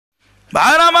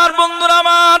ভাইরা আমার, বন্ধুরা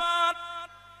আমার,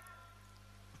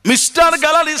 মিস্টার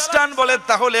গ্যালারিস্টান বলে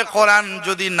তাহলে কোরআন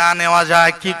যদি না নেওয়া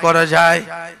যায় কি করা যায়?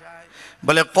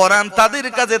 বলে কোরআন তাদের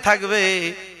কাছে থাকবে,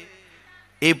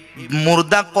 এই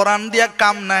মুর্দা কোরআন দিয়া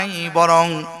কাম নাই, বরং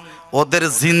ওদের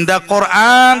জিন্দা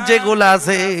কোরআন যেগুলো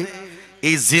আছে,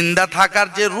 এই জিন্দা থাকার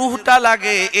যে রূহটা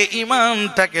লাগে, এই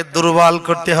ঈমানটাকে দুর্বল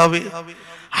করতে হবে।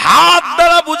 হাত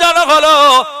দ্বারা বুঝানো হলো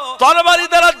তরবারি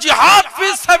দ্বারা জিহাদ ফি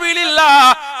সাবিলিল্লাহ,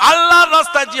 আল্লাহর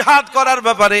রাস্তায় জিহাদ করার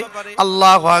ব্যাপারে।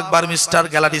 আল্লাহু আকবার। মিস্টার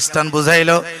গ্যালারিস্টান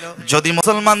বুঝাইলো, যদি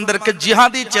মুসলমানদেরকে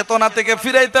জিহাদি চেতনা থেকে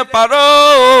ফিরাইতে পারো,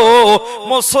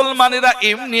 মুসলমানেরা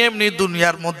এমনি এমনি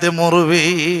দুনিয়ার মধ্যে মরবে।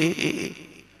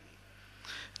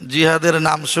 জিহাদের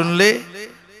নাম শুনলে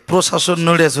প্রশাসন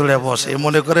নড়ে চড়ে বসে,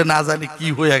 মনে করে না জানি কি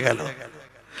হয়ে গেল।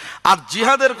 আর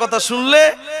জিহাদের কথা শুনলে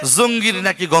জঙ্গির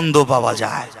নাকি গন্ধ পাওয়া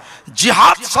যায়,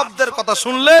 জিহাদ শব্দের কথা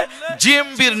শুনলে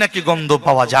জিএমবির নাকি গন্ধ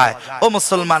পাওয়া যায়। ও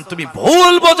মুসলমান, তুমি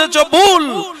ভুল বুঝেছো, ভুল।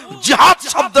 জিহাদ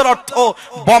শব্দের অর্থ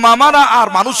বোমা মারা আর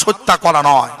মানুষ হত্যা করা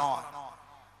নয়।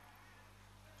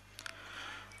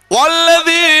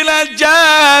 ওয়াল্লাযীনা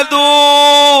জাদু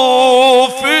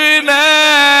ফিনা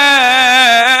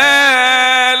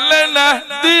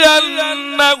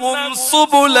লানাহদিয়ান্নাহুম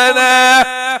সুবুলানা।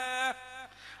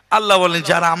 আল্লাহ বলেন,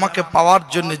 যারা আমাকে পাওয়ার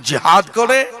জন্য জিহাদ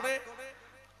করে,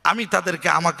 আমি তাদেরকে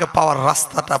আমাকে পাওয়ার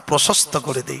রাস্তাটা প্রশস্ত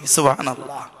করে দেই।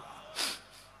 সুবহানাল্লাহ।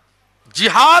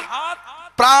 জিহাদ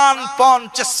প্রাণপণ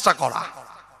চেষ্টা করা।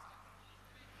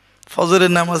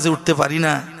 ফজরের নামাজে উঠতে পারি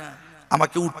না,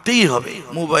 আমাকে উঠতেই হবে।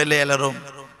 মোবাইলে অ্যালার্ম,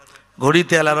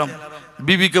 ঘড়িতে অ্যালার্ম।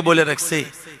 বিবিকে বলে রাখছে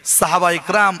সাহাবা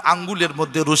ইকরাম আঙ্গুলের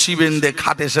মধ্যে রশি বেঁধে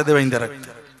খাটের সাথে বেঁধে রাখতে।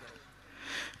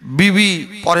 বিবি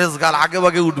পরেশগার আগে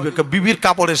ভাগে উঠবে, বিবির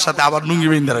কাপড়ের সাথে আবার লুঙ্গি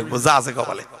বেঁধে রাখবো, যা আছে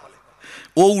কপালে।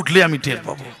 ও উঠলে আমি টের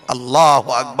পাবো। আল্লাহু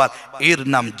আকবার। এর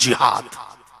নাম জিহাদ।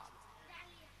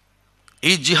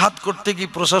 এই জিহাদ করতে কি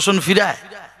প্রশাসন ফিরায়?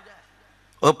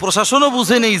 ও প্রশাসনও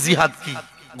বুঝে নেই জিহাদ কি,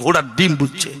 ঘোড়ার ডিম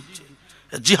বুঝছে।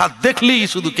 জিহাদ দেখলেই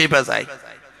শুধু কেঁপে যায়।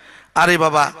 আরে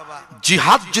বাবা,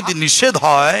 জিহাদ যদি নিষেধ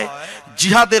হয়,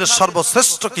 জিহাদের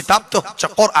সর্বশ্রেষ্ঠ কিতাব তো হচ্ছে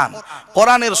কোরআন।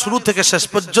 কোরআনের শুরু থেকে শেষ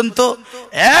পর্যন্ত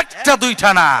একটা দুইটা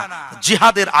না,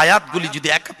 জিহাদের আয়াতগুলি যদি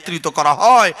একত্রিত করা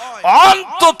হয়,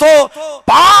 অন্তত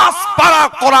 5 পারা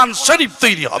কোরআন শরীফ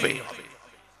তৈরি হবে।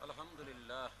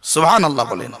 সুবহানাল্লাহ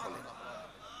বলেন।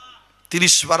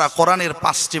 30 পারা কোরআনের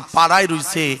 5টি পারায়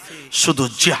রয়েছে শুধু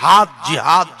জিহাদ,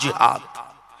 জিহাদ, জিহাদ।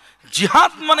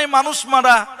 জিহাদ মানে মানুষ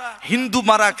মারা, হিন্দু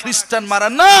মারা, খ্রিস্টান মারা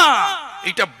না,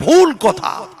 এটা ভুল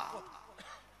কথা।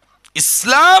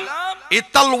 इस्लाम ये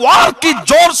तलवार की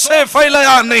जोर से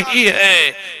फैलाया नहीं है,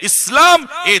 इस्लाम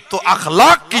ये तो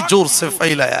अखलाक की जोर से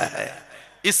फैलाया है।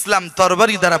 इस्लाम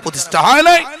তরবারি দ্বারা প্রতিষ্ঠা হয়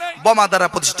নাই, বোমা দ্বারা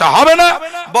প্রতিষ্ঠা হবে না,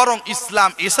 বরং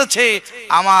ইসলাম এসেছে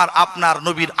আমার আপনার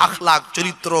নবীর আখলাক,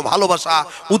 চরিত্র, ভালোবাসা,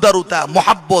 উদারতা,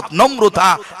 মোহাব্বত, নম্রতা,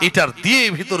 এটার দিয়ে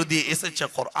ভিতর দিয়ে এসেছে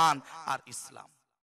কোরআন আর ইসলাম।